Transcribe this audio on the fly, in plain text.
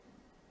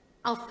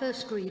Our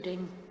first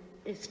reading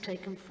is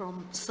taken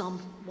from Psalm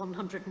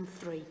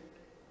 103.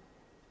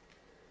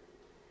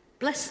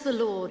 Bless the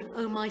Lord,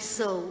 O my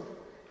soul,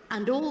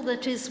 and all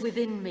that is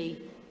within me,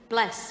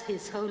 bless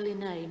his holy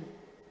name.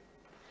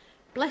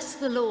 Bless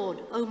the Lord,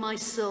 O my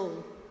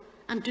soul,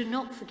 and do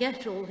not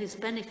forget all his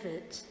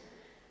benefits,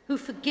 who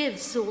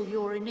forgives all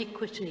your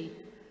iniquity,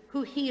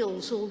 who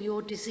heals all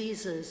your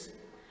diseases,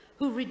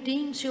 who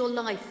redeems your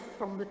life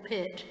from the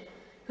pit,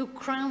 who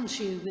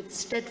crowns you with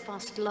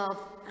steadfast love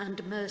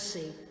and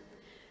mercy,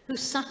 who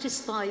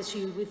satisfies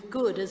you with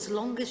good as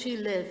long as you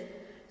live,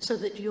 so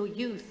that your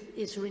youth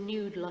is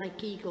renewed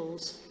like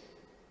eagles.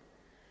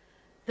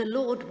 The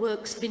Lord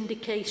works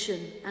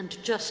vindication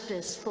and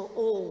justice for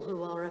all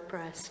who are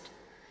oppressed.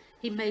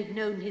 He made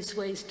known his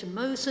ways to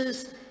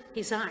Moses,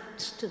 his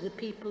acts to the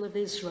people of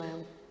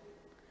Israel.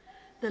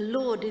 The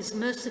Lord is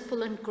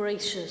merciful and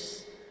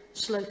gracious,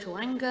 slow to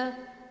anger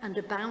and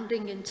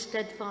abounding in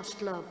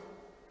steadfast love.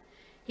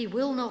 He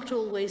will not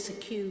always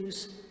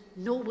accuse,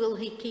 nor will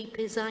he keep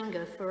his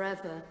anger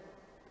forever.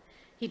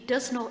 He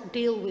does not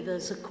deal with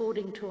us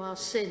according to our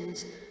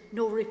sins,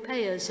 nor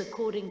repay us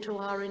according to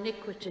our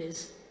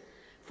iniquities.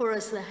 For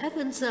as the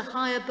heavens are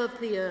high above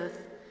the earth,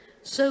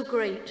 so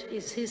great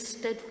is his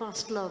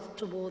steadfast love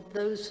toward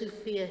those who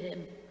fear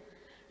him.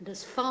 And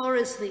as far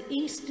as the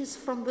east is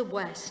from the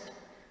west,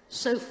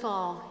 so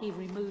far he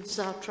removes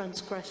our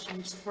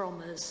transgressions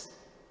from us.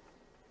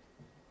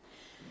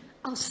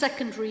 Our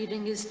second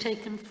reading is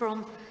taken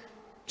from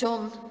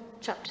John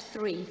chapter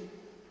 3.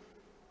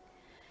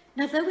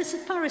 Now there was a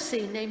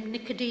Pharisee named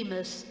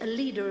Nicodemus, a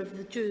leader of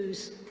the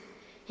Jews.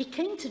 He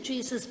came to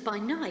Jesus by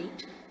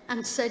night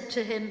and said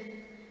to him,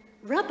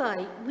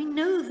 Rabbi, we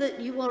know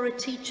that you are a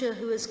teacher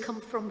who has come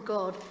from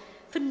God,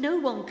 for no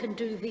one can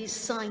do these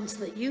signs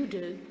that you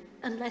do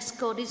unless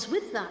God is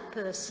with that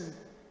person.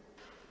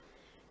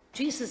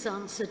 Jesus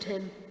answered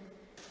him,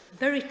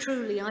 Very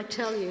truly, I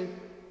tell you,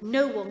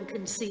 no one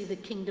can see the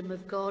kingdom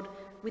of God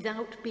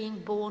without being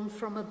born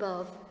from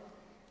above.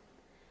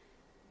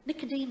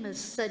 Nicodemus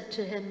said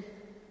to him,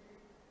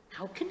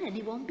 How can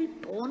anyone be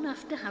born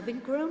after having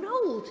grown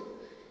old?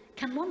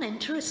 Can one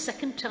enter a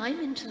second time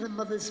into the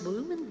mother's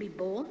womb and be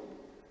born?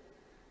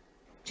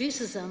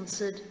 Jesus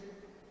answered,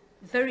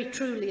 Very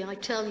truly, I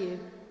tell you,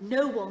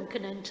 no one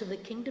can enter the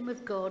kingdom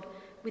of God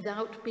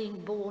without being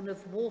born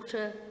of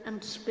water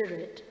and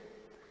spirit.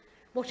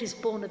 What is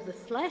born of the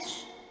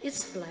flesh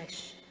is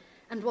flesh,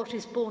 and what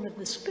is born of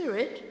the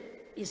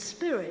Spirit is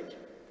spirit.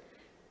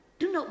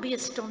 Do not be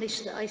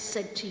astonished that I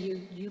said to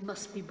you, you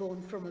must be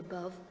born from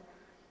above.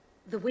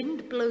 The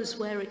wind blows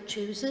where it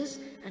chooses,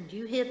 and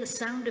you hear the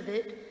sound of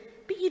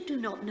it, but you do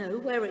not know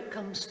where it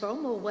comes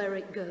from or where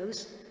it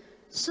goes.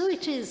 So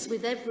it is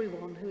with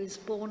everyone who is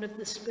born of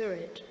the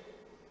Spirit.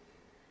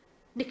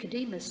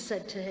 Nicodemus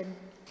said to him,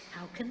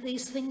 How can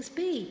these things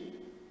be?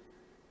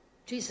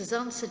 Jesus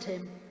answered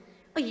him,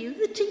 Are you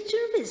the teacher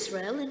of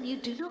Israel, and you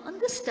do not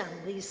understand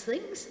these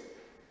things?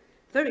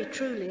 Very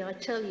truly, I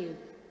tell you,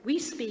 we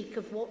speak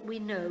of what we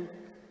know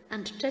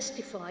and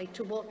testify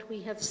to what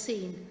we have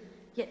seen,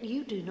 yet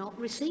you do not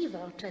receive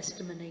our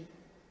testimony.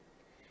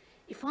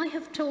 If I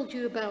have told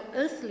you about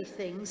earthly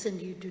things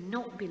and you do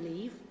not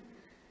believe,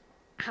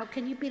 how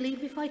can you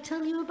believe if I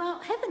tell you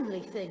about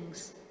heavenly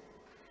things?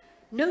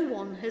 No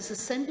one has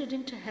ascended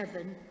into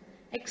heaven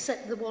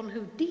except the one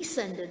who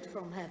descended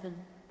from heaven,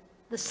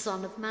 the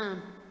Son of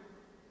Man.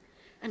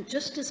 And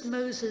just as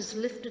Moses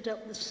lifted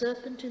up the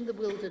serpent in the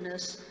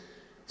wilderness,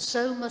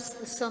 so must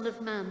the Son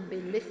of Man be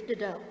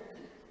lifted up,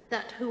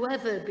 that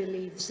whoever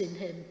believes in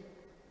him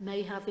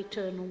may have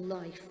eternal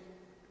life.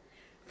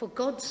 For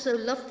God so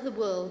loved the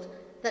world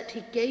that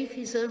he gave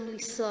his only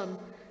Son,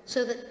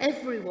 so that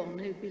everyone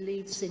who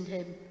believes in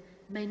him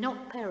may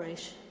not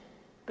perish,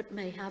 but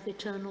may have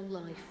eternal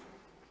life.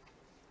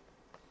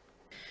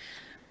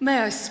 May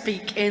I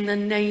speak in the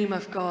name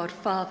of God,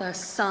 Father,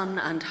 Son,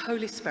 and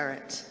Holy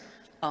Spirit.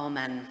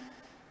 Amen.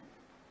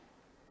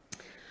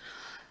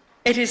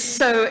 It is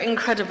so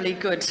incredibly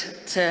good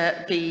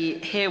to be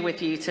here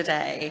with you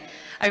today.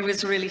 I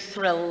was really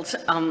thrilled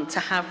to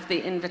have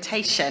the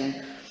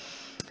invitation.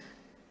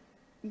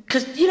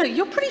 Because,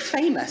 you're pretty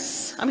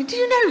famous. I mean, do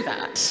you know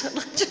that?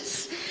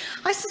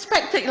 I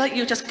suspect that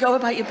you just go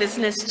about your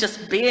business,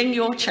 just being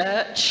your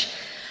church.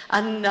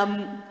 And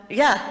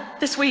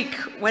this week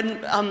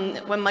when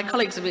my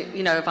colleagues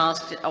have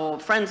asked, or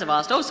friends have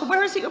asked, so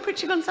where is it you're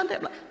preaching on Sunday?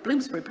 I'm like,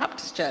 Bloomsbury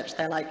Baptist Church.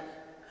 They're like,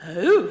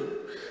 oh,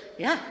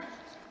 yeah.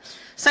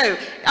 So,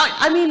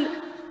 I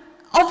mean,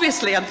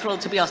 obviously I'm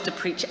thrilled to be asked to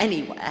preach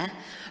anywhere.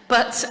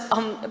 But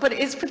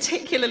it's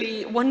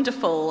particularly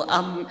wonderful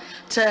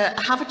to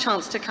have a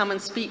chance to come and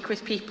speak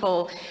with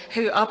people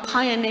who are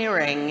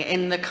pioneering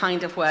in the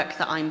kind of work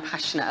that I'm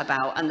passionate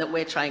about and that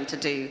we're trying to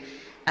do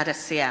at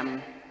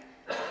SCM.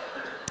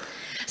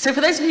 So for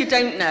those of you who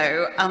don't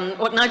know,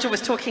 what Nigel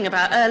was talking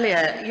about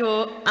earlier,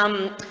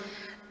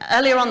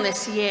 earlier on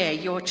this year,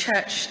 your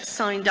church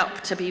signed up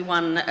to be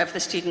one of the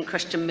Student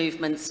Christian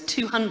Movement's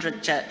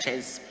 200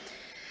 churches.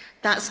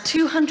 That's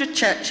 200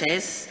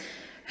 churches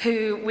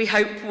who we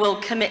hope will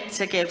commit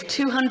to give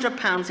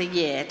 £200 a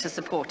year to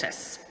support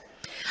us.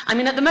 I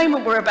mean, at the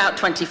moment we're about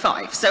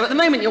 25, so at the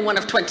moment you're one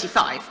of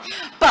 25.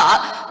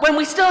 But when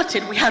we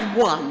started, we had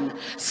one.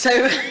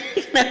 So,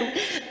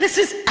 this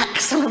is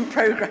excellent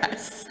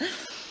progress.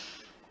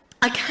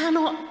 I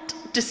cannot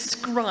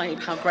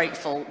describe how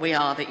grateful we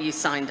are that you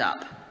signed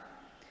up.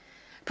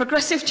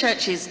 Progressive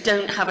churches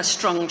don't have a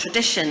strong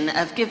tradition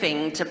of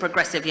giving to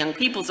progressive young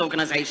people's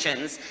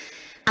organisations,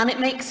 and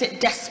it makes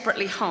it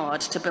desperately hard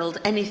to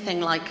build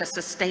anything like a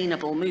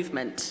sustainable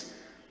movement.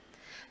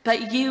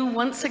 But you,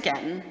 once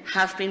again,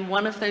 have been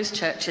one of those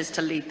churches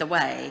to lead the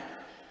way.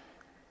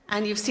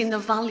 And you've seen the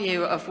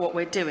value of what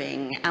we're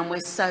doing, and we're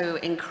so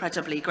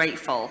incredibly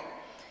grateful.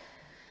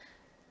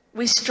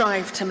 We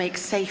strive to make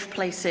safe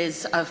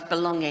places of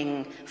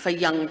belonging for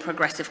young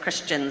progressive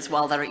Christians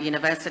while they're at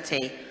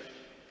university,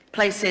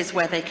 places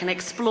where they can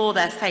explore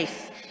their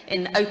faith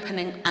in open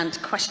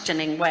and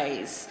questioning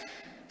ways,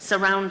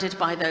 surrounded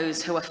by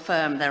those who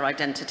affirm their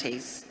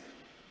identities.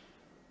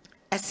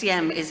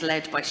 SEM is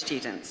led by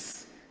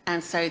students,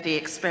 and so the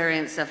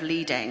experience of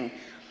leading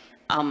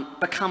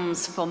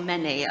becomes for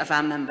many of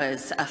our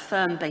members a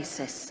firm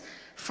basis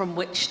from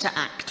which to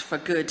act for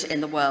good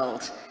in the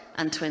world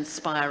and to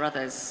inspire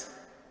others.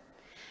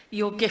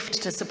 Your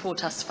gift to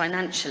support us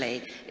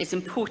financially is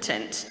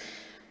important,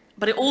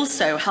 but it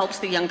also helps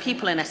the young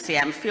people in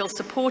SEM feel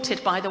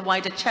supported by the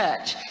wider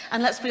church,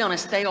 and let's be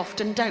honest, they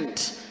often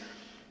don't.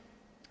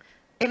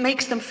 It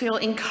makes them feel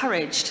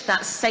encouraged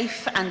that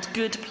safe and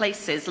good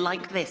places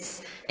like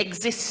this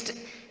exist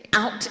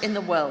out in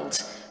the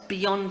world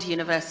beyond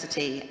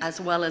university,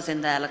 as well as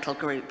in their little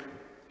group.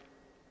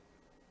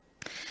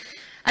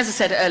 As I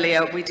said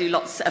earlier, we do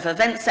lots of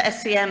events at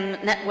SEM,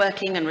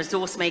 networking and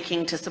resource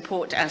making to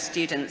support our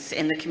students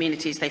in the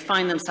communities they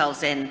find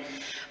themselves in.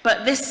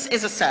 But this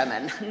is a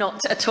sermon, not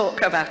a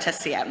talk about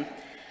SEM.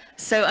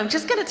 So I'm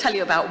just going to tell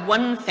you about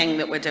one thing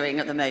that we're doing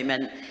at the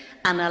moment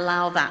and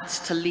allow that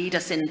to lead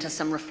us into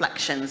some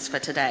reflections for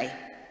today.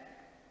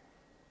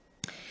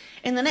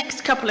 In the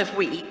next couple of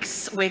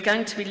weeks, we're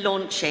going to be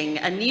launching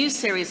a new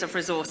series of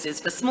resources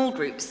for small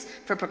groups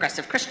for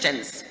progressive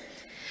Christians.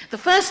 The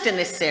first in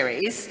this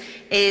series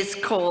is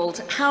called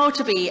How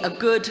to Be a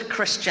Good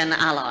Christian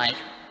Ally.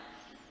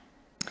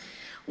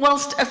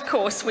 Whilst, of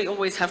course, we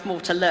always have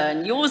more to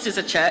learn, yours is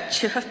a church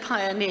who have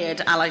pioneered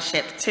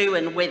allyship to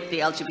and with the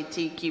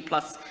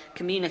LGBTQ+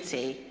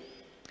 community.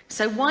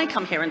 So why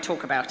come here and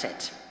talk about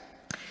it?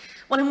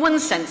 Well, in one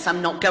sense,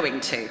 I'm not going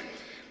to.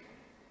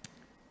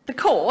 The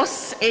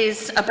course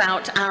is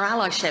about our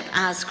allyship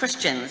as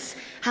Christians,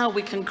 how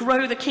we can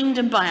grow the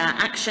kingdom by our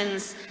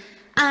actions,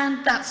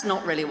 and that's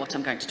not really what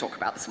I'm going to talk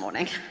about this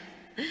morning.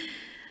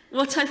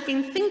 What I've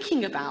been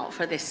thinking about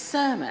for this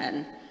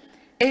sermon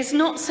is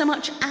not so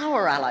much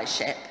our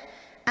allyship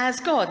as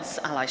God's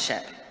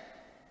allyship.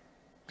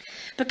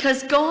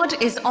 Because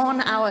God is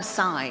on our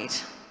side.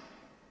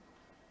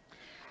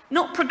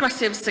 Not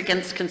progressives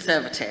against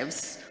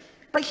conservatives,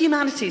 but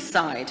humanity's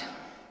side.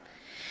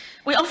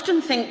 We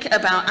often think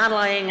about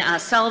allying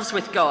ourselves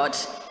with God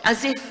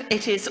as if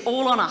it is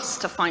all on us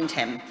to find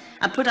him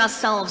and put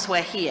ourselves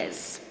where he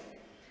is.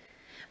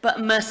 But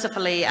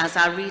mercifully, as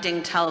our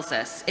reading tells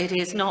us, it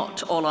is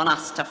not all on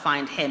us to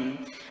find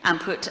him and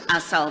put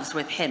ourselves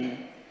with him.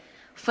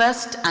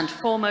 First and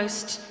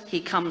foremost,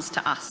 he comes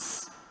to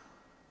us.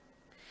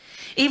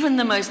 Even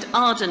the most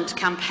ardent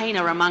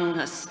campaigner among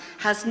us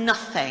has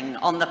nothing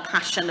on the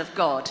passion of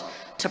God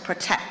to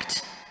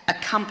protect,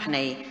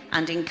 accompany,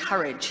 and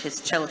encourage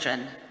his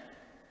children.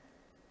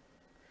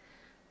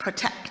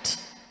 Protect,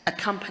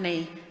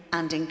 accompany,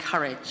 and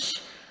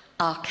encourage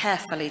are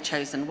carefully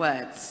chosen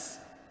words.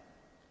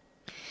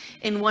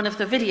 In one of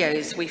the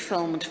videos we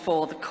filmed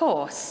for the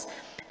course,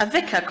 a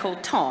vicar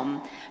called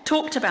Tom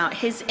talked about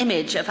his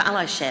image of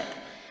allyship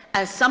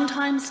as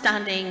sometimes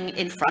standing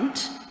in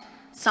front,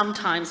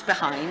 sometimes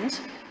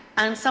behind,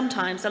 and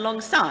sometimes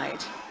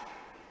alongside.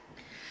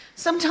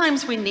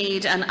 Sometimes we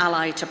need an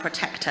ally to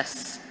protect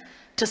us,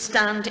 to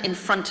stand in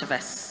front of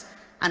us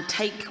and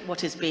take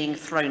what is being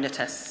thrown at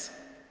us.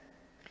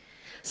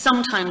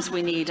 Sometimes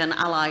we need an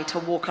ally to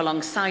walk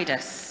alongside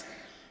us,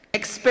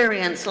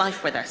 experience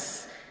life with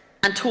us,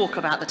 and talk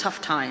about the tough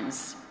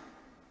times.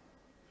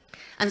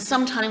 And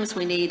sometimes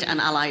we need an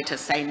ally to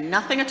say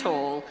nothing at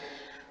all,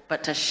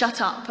 but to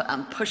shut up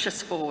and push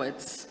us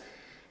forwards,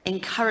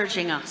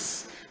 encouraging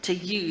us to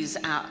use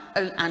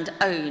and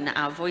own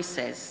our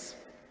voices.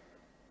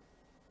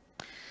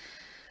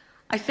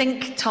 I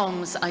think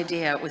Tom's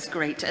idea was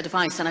great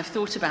advice, and I've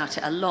thought about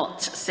it a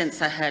lot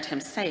since I heard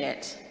him say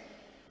it.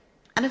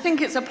 And I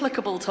think it's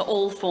applicable to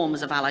all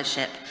forms of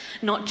allyship,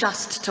 not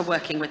just to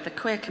working with the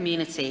queer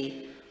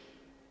community.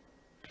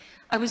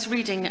 I was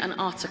reading an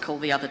article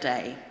the other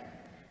day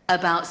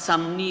about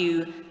some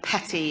new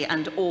petty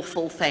and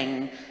awful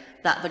thing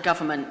that the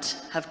government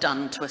have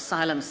done to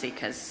asylum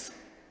seekers.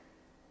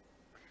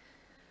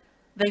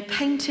 They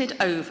painted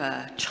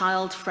over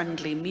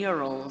child-friendly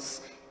murals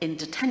in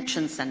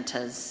detention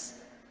centres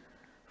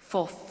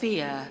for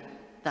fear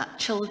that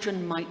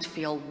children might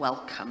feel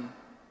welcome.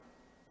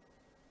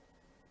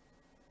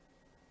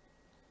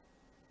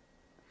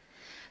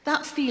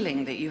 That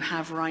feeling that you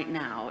have right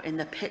now in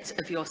the pit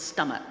of your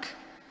stomach,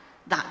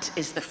 that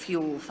is the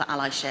fuel for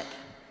allyship.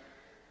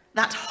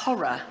 That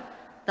horror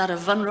that a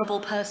vulnerable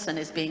person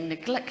is being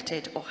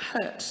neglected or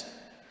hurt,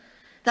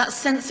 that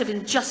sense of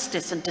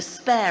injustice and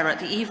despair at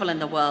the evil in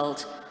the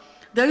world,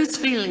 those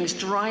feelings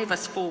drive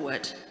us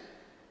forward.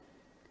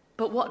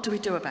 But what do we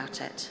do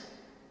about it?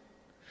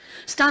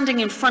 Standing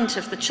in front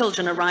of the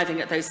children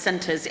arriving at those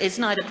centres is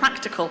neither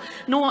practical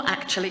nor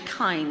actually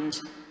kind.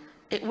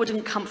 It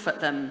wouldn't comfort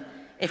them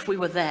if we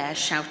were there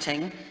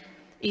shouting,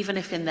 even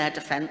if in their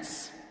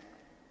defence.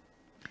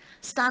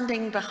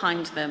 Standing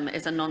behind them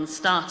is a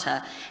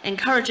non-starter.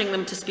 Encouraging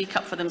them to speak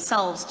up for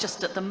themselves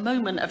just at the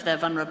moment of their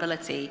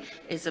vulnerability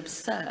is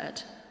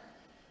absurd.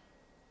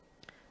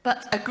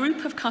 But a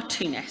group of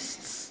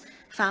cartoonists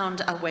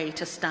found a way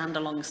to stand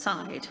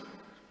alongside.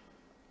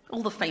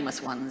 All the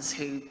famous ones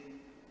who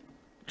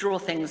draw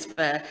things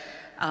for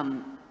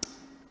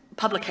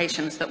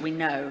publications that we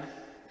know.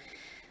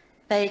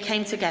 They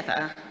came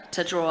together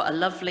to draw a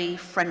lovely,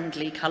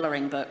 friendly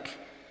colouring book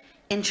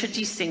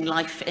introducing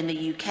life in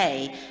the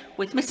UK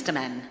with Mr.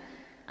 Men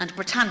and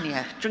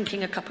Britannia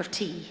drinking a cup of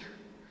tea,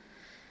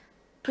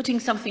 putting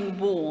something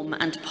warm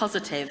and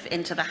positive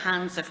into the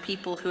hands of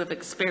people who have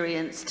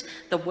experienced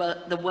the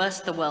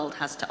worst the world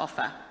has to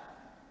offer.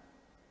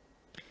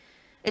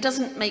 It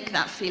doesn't make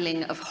that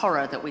feeling of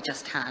horror that we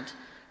just had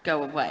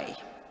go away,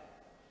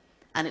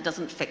 and it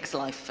doesn't fix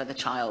life for the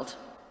child.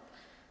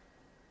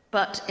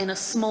 But in a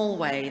small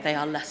way, they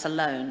are less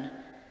alone,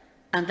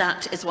 and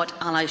that is what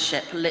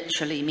allyship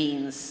literally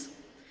means.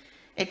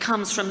 It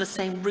comes from the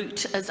same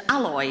root as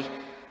alloy,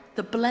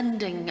 the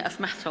blending of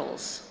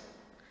metals,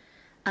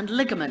 and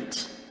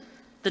ligament,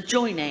 the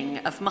joining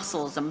of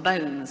muscles and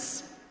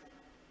bones.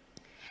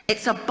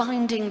 It's a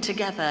binding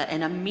together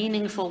in a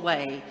meaningful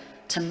way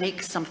to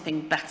make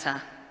something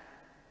better.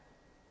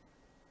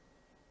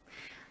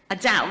 I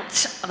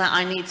doubt that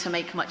I need to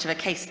make much of a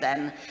case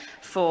then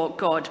for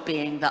God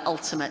being the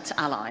ultimate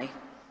ally.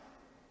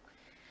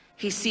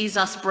 He sees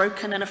us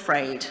broken and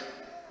afraid,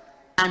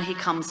 and he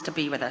comes to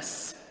be with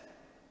us.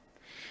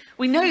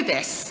 We know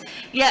this,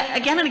 yet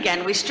again and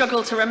again we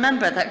struggle to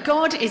remember that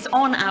God is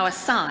on our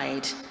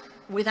side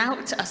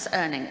without us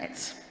earning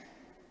it.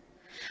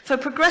 For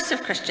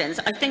progressive Christians,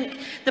 I think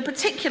the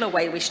particular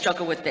way we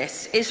struggle with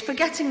this is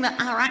forgetting that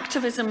our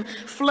activism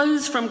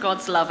flows from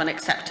God's love and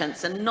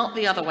acceptance and not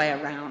the other way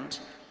around.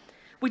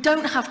 We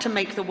don't have to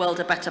make the world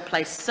a better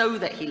place so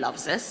that he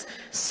loves us,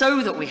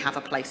 so that we have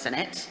a place in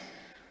it.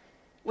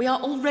 We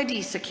are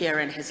already secure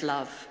in his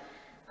love,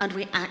 and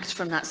we act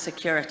from that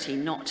security,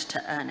 not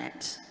to earn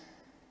it.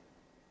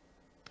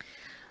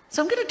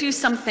 So I'm going to do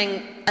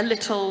something a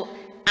little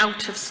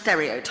out of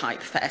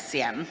stereotype for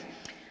SCM.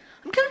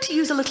 I'm going to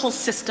use a little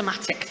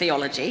systematic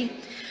theology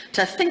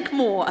to think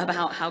more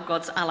about how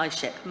God's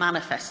allyship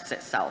manifests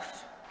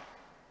itself.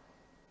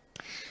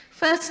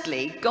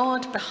 Firstly,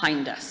 God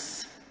behind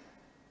us.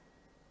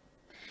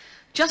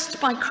 Just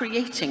by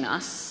creating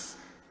us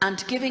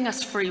and giving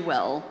us free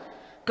will,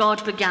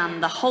 God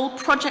began the whole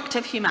project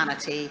of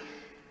humanity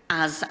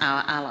as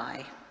our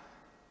ally.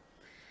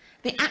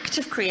 The act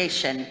of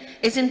creation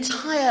is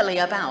entirely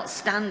about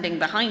standing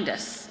behind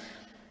us,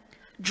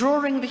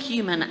 drawing the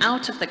human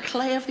out of the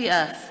clay of the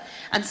earth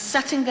and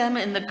setting them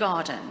in the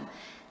garden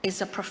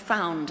is a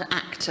profound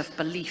act of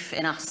belief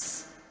in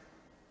us.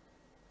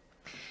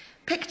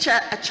 Picture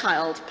a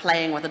child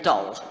playing with a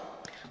doll.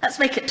 Let's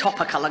make it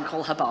topical and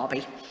call her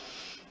Barbie.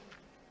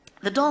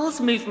 The doll's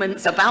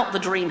movements about the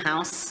dream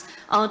house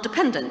are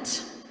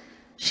dependent.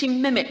 She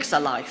mimics a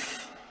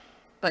life,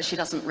 but she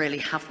doesn't really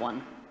have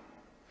one.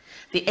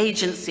 The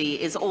agency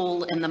is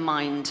all in the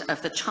mind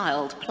of the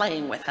child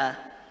playing with her.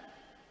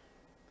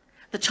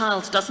 The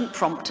child doesn't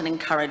prompt and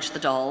encourage the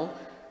doll,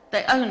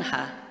 they own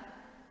her.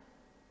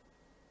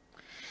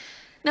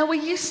 Now,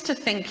 we're used to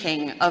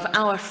thinking of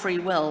our free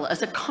will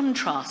as a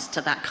contrast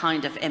to that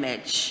kind of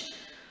image.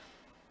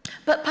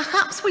 But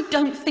perhaps we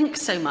don't think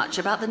so much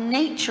about the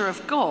nature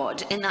of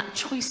God in that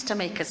choice to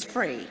make us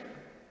free.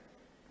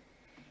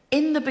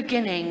 In the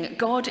beginning,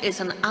 God is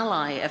an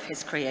ally of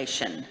his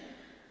creation,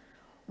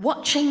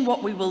 watching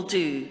what we will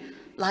do,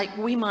 like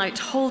we might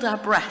hold our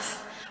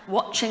breath,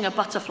 watching a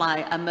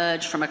butterfly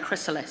emerge from a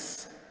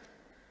chrysalis,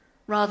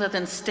 rather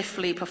than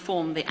stiffly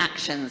perform the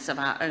actions of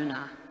our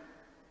owner.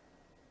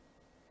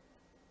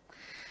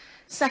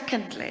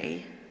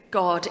 Secondly,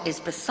 God is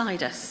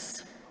beside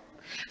us.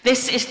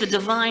 This is the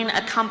divine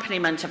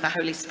accompaniment of the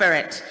Holy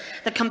Spirit.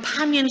 The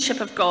companionship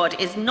of God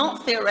is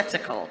not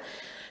theoretical.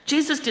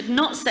 Jesus did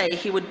not say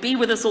he would be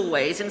with us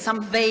always in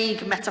some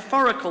vague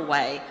metaphorical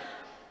way.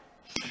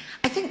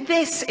 I think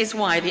this is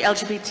why the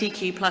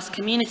LGBTQ+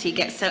 community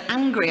gets so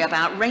angry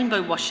about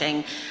rainbow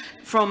washing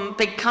from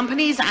big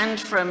companies and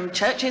from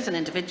churches and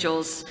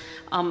individuals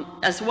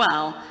as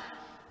well.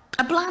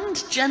 A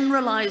bland,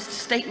 generalized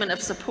statement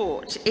of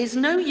support is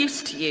no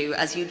use to you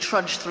as you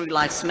trudge through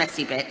life's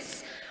messy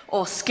bits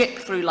or skip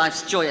through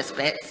life's joyous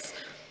bits.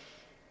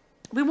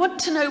 We want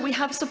to know we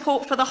have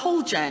support for the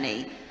whole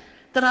journey,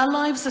 that our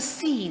lives are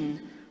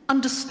seen,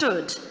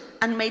 understood,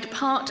 and made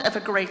part of a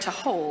greater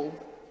whole.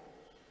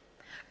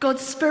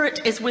 God's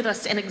Spirit is with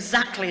us in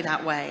exactly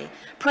that way,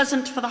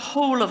 present for the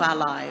whole of our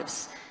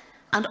lives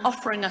and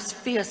offering us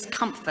fierce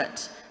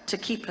comfort to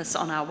keep us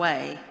on our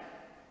way.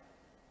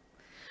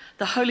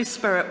 The Holy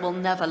Spirit will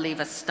never leave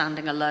us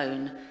standing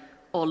alone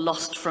or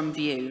lost from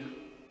view.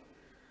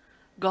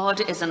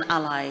 God is an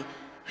ally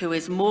who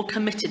is more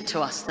committed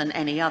to us than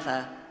any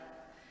other,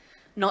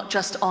 not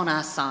just on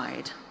our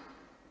side,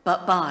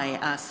 but by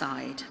our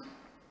side.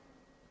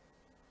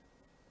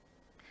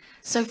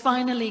 So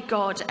finally,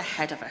 God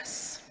ahead of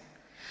us.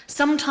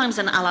 Sometimes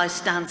an ally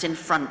stands in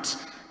front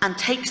and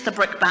takes the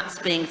brickbats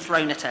being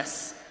thrown at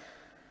us.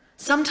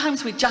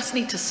 Sometimes we just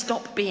need to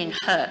stop being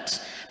hurt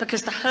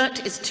because the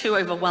hurt is too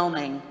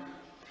overwhelming.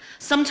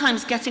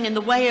 Sometimes getting in the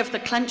way of the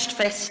clenched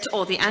fist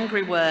or the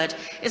angry word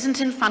isn't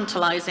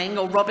infantilizing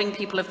or robbing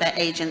people of their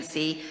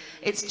agency,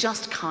 it's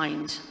just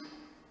kind.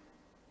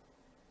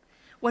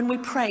 When we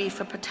pray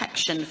for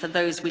protection for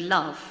those we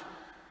love,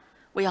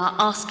 we are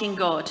asking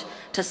God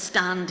to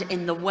stand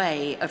in the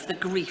way of the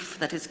grief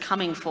that is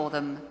coming for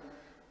them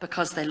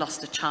because they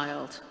lost a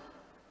child,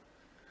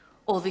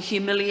 or the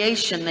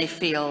humiliation they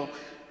feel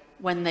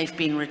when they've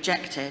been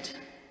rejected,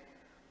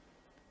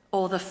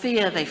 or the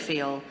fear they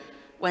feel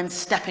when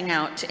stepping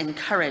out in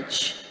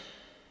courage.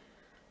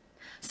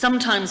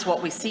 Sometimes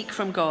what we seek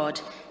from God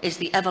is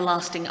the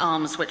everlasting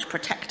arms which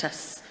protect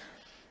us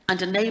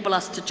and enable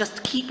us to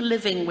just keep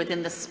living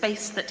within the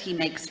space that he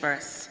makes for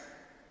us.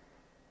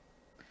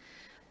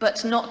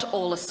 But not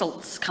all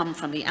assaults come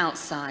from the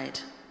outside.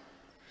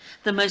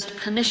 The most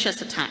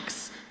pernicious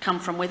attacks come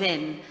from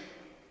within,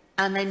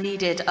 and they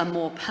needed a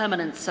more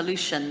permanent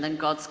solution than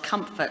God's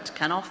comfort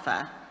can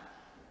offer.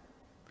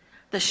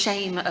 The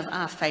shame of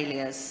our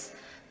failures,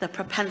 the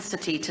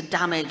propensity to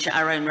damage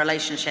our own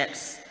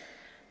relationships,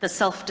 the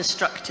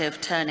self-destructive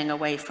turning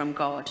away from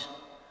God.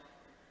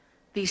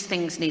 These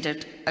things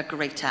needed a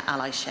greater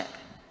allyship,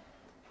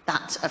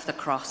 that of the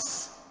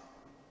cross.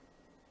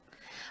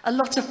 A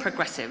lot of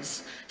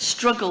progressives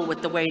struggle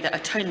with the way that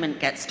atonement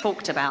gets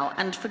talked about,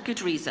 and for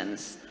good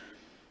reasons.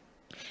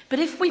 But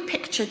if we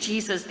picture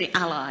Jesus the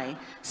ally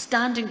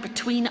standing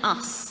between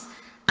us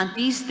and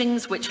these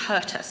things which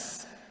hurt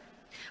us,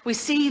 we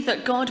see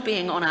that God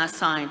being on our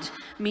side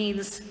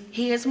means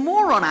he is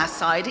more on our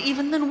side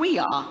even than we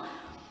are.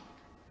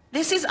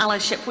 This is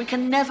allyship we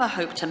can never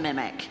hope to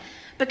mimic,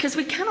 because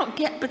we cannot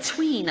get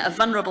between a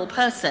vulnerable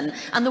person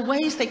and the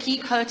ways they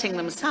keep hurting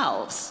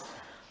themselves.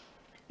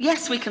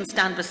 Yes, we can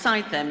stand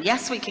beside them.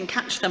 Yes, we can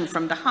catch them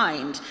from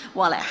behind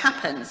while it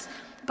happens,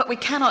 but we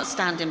cannot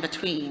stand in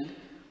between.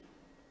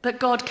 But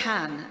God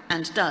can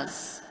and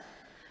does,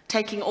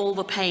 taking all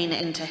the pain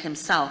into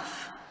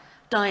himself,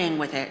 dying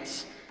with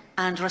it,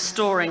 and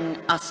restoring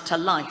us to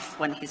life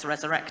when he's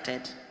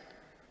resurrected.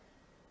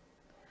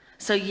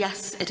 So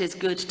yes, it is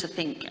good to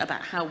think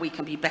about how we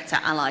can be better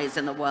allies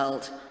in the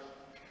world,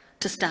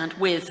 to stand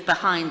with,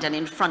 behind, and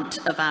in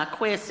front of our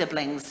queer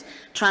siblings,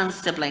 trans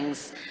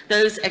siblings,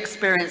 those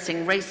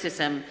experiencing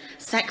racism,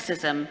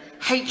 sexism,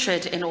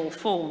 hatred in all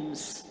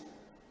forms.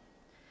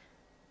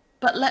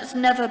 But let's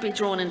never be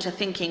drawn into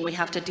thinking we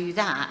have to do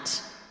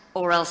that,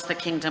 or else the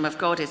kingdom of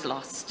God is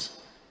lost.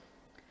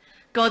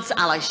 God's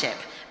allyship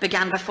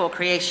began before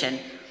creation,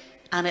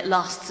 and it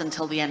lasts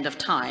until the end of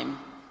time.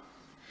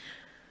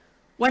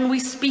 When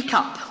we speak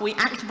up, we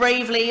act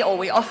bravely, or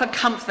we offer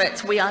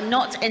comfort, we are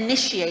not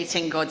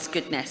initiating God's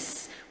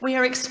goodness. We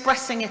are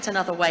expressing it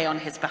another way on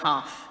his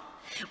behalf.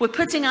 We're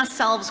putting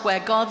ourselves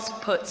where God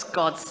puts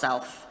God's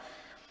self,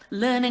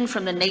 learning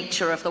from the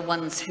nature of the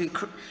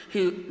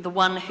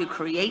one who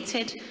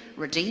created,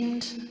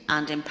 redeemed,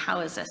 and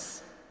empowers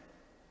us.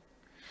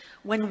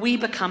 When we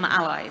become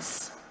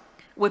allies,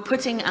 we're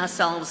putting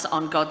ourselves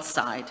on God's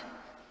side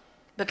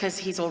because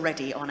he's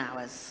already on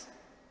ours.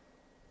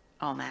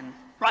 Amen.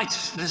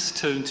 Right, let's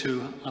turn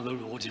to our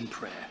Lord in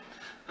prayer.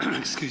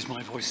 Excuse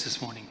my voice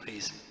this morning,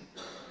 please.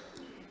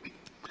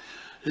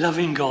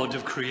 Loving God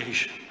of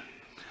creation,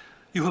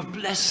 you have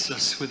blessed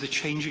us with the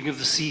changing of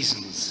the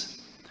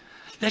seasons.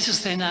 Let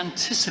us then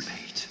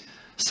anticipate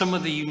some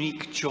of the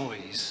unique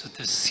joys that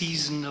the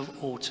season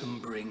of autumn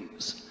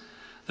brings,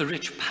 the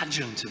rich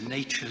pageant of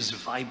nature's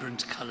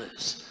vibrant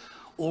colours,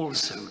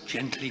 also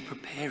gently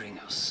preparing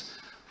us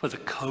for the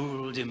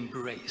cold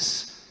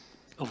embrace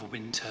of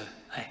winter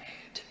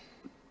ahead.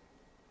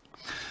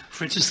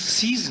 For it is the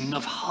season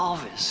of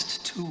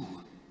harvest too.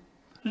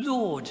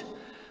 Lord,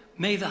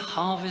 may the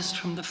harvest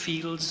from the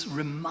fields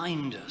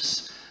remind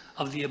us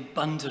of the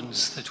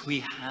abundance that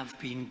we have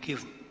been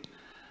given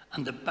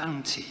and the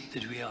bounty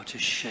that we are to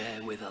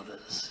share with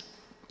others.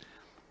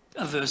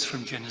 A verse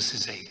from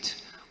Genesis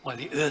 8, while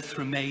the earth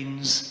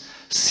remains,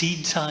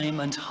 seed time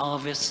and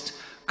harvest,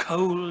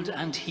 cold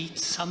and heat,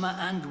 summer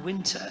and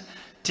winter,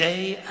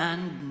 day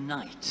and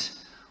night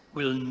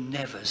will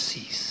never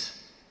cease.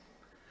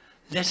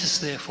 Let us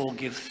therefore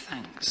give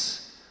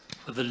thanks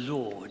for the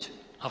Lord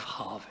of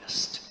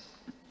harvest.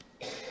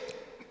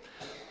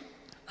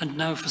 And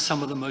now for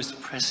some of the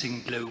most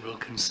pressing global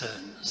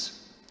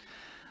concerns.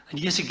 And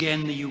yet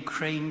again, the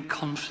Ukraine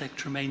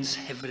conflict remains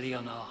heavily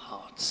on our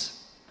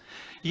hearts.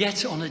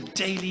 Yet on a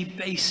daily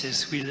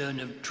basis, we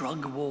learn of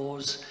drug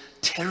wars,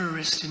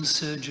 terrorist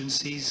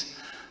insurgencies,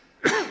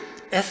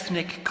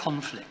 ethnic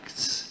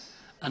conflicts,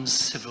 and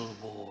civil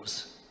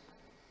wars.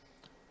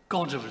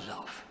 God of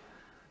love,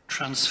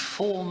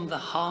 transform the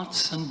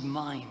hearts and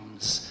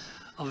minds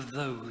of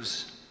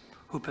those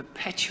who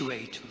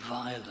perpetuate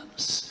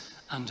violence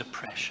and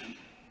oppression.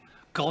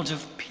 God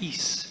of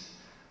peace,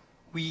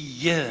 we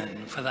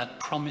yearn for that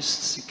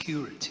promised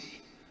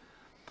security,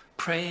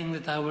 praying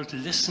that thou wilt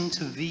listen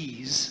to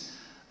these,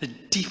 the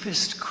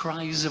deepest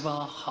cries of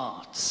our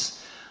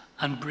hearts,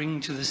 and bring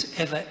to this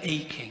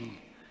ever-aching,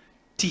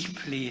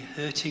 deeply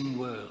hurting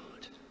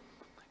world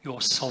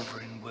your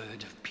sovereign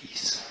word of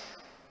peace.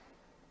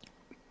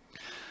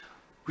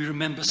 We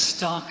remember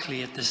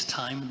starkly at this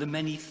time the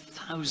many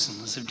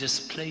thousands of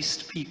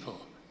displaced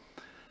people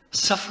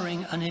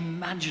suffering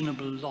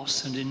unimaginable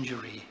loss and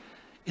injury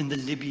in the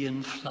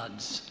Libyan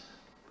floods,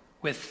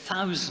 where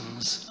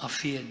thousands are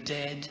feared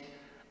dead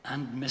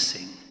and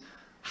missing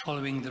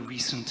following the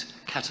recent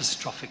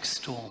catastrophic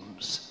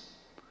storms.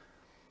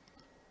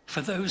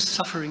 For those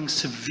suffering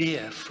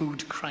severe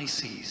food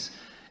crises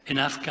in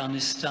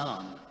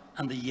Afghanistan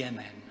and the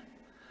Yemen,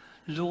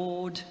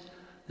 Lord,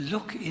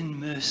 look in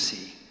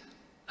mercy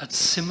at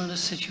similar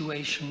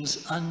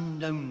situations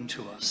unknown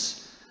to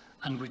us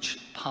and which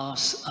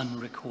pass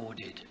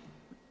unrecorded.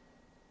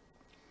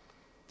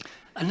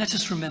 And let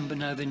us remember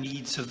now the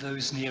needs of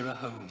those nearer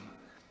home.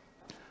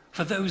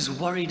 For those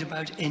worried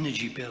about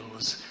energy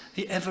bills,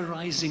 the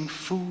ever-rising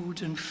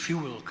food and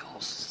fuel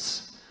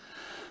costs.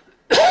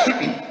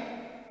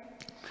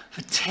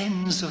 For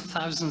tens of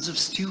thousands of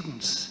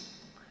students,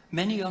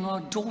 many on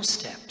our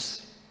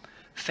doorsteps,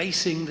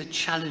 facing the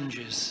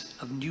challenges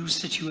of new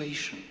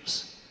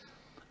situations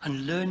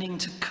and learning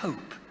to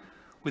cope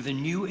with a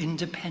new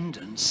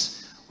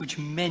independence which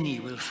many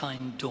will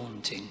find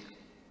daunting.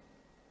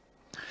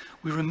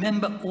 We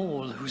remember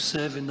all who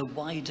serve in the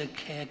wider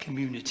care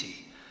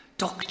community,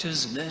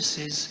 doctors,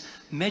 nurses,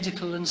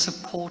 medical and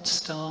support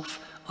staff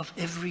of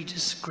every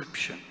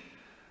description,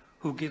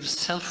 who give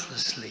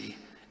selflessly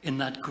in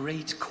that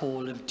great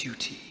call of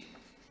duty.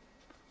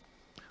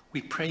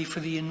 We pray for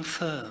the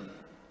infirm,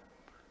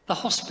 the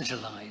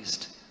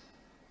hospitalized,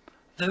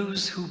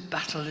 those who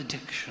battle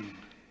addiction,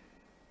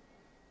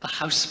 the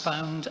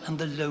housebound and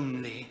the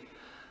lonely,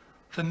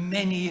 for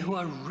many who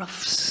are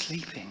rough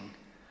sleeping,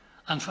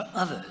 and for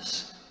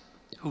others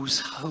whose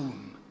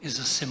home is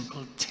a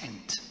simple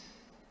tent.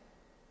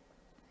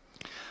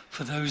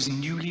 For those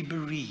newly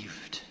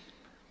bereaved,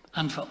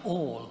 and for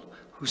all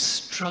who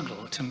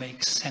struggle to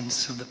make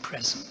sense of the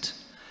present.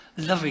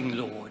 Loving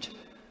Lord,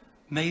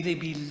 may they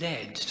be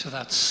led to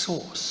that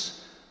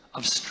source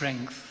of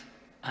strength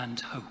and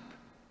hope.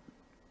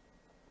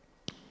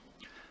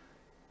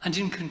 And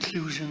in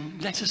conclusion,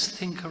 let us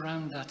think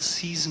around that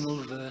seasonal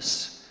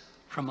verse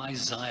from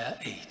Isaiah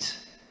 8.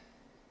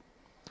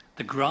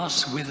 The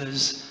grass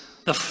withers,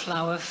 the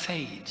flower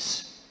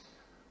fades,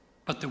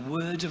 but the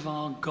word of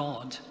our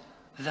God,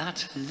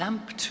 that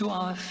lamp to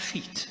our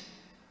feet,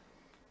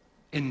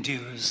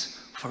 endures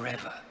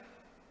forever.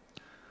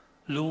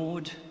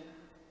 Lord,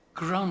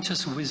 grant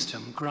us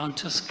wisdom,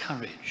 grant us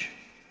courage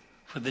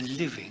for the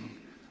living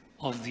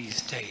of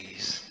these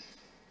days.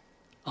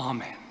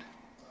 Amen.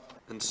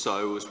 And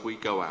so, as we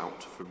go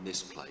out from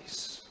this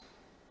place,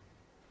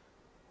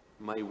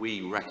 may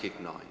we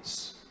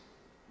recognize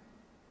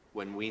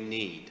when we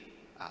need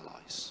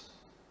allies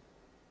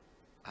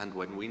and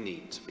when we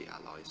need to be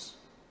allies.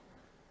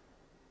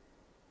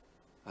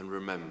 And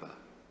remember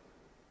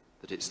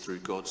that it's through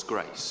God's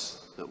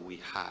grace that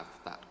we have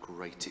that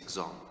great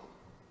example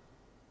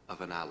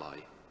of an ally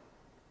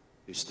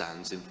who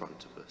stands in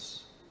front of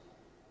us,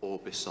 or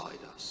beside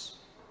us,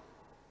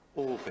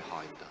 or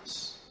behind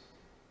us,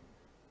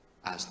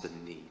 as the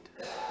need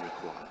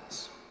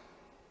requires.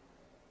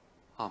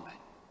 Amen.